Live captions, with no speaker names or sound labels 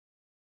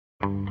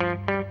Yeah,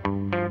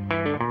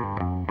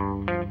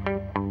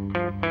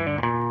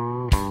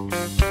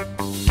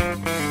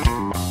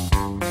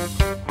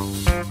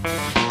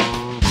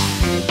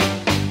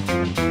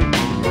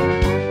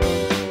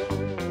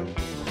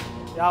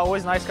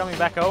 always nice coming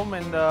back home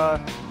and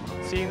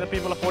seeing the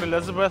people of Port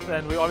Elizabeth,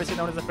 and we're obviously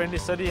known as a friendly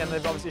city, and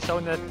they've obviously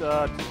shown that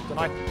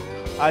tonight.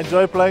 I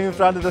enjoy playing in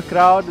front of the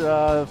crowd,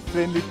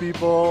 friendly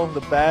people, the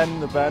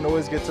band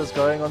always gets us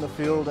going on the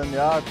field, and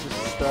yeah,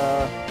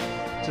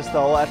 just the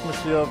whole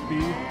atmosphere of PE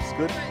is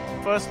good.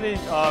 Firstly,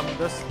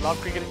 this Love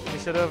Cricket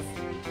initiative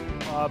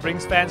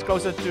brings fans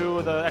closer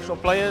to the actual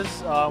players,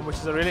 which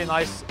is a really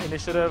nice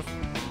initiative.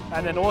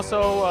 And then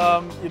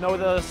also, you know,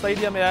 the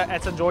stadium here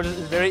at St George's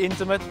is very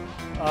intimate,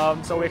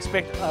 so we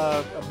expect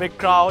a big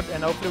crowd,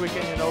 and hopefully we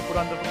can, you know, put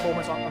on the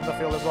performance on the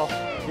field as well.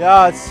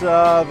 Yeah, it's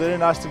very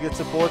nice to get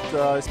support,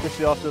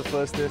 especially after the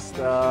first test.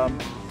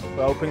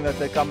 We're hoping that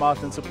they come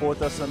out and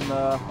support us on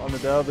the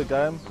day of the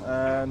game,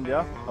 and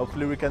yeah,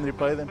 hopefully we can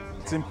repay them.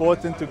 It's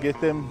important to get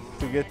them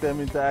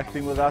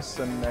interacting with us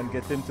and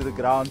get them to the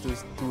ground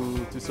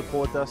to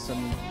support us.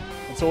 And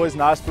it's always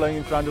nice playing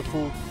in front of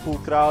full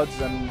crowds,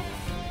 and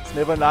it's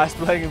never nice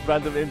playing in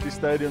front of empty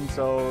stadiums.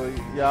 So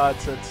yeah,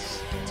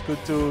 it's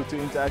good to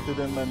interact with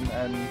them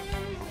and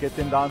get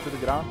them down to the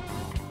ground.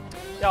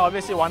 Yeah,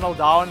 obviously 1-0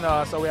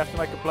 down, so we have to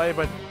make a play,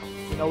 but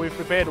you know, we've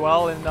prepared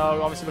well, and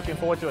we're obviously looking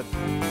forward to it.